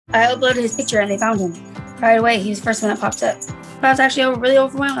I uploaded his picture and they found him. Right away, he was the first one that popped up. But I was actually really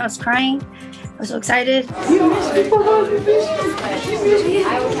overwhelmed. I was crying. I was so excited.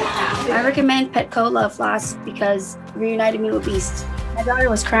 I recommend Petco Love Lost because it reunited me with Beast. My daughter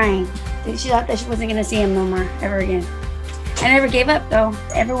was crying. She thought that she wasn't going to see him no more, ever again. I never gave up though.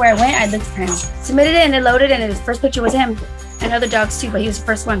 Everywhere I went, I looked for him. Submitted it and it loaded and his first picture was him. And other dogs too, but he was the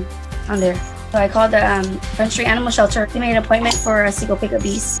first one on there. So I called the Front Street Animal Shelter. They made an appointment for us to go pick up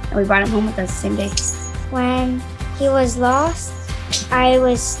Beast. And we brought him home with us the same day. When he was lost, I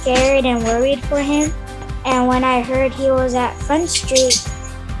was scared and worried for him. And when I heard he was at Front Street,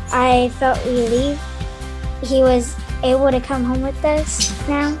 I felt relieved. He was able to come home with us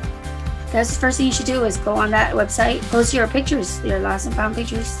now. That's the first thing you should do is go on that website, post your pictures, your lost and found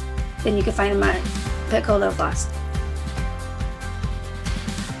pictures. Then you can find them at Petco Love Lost.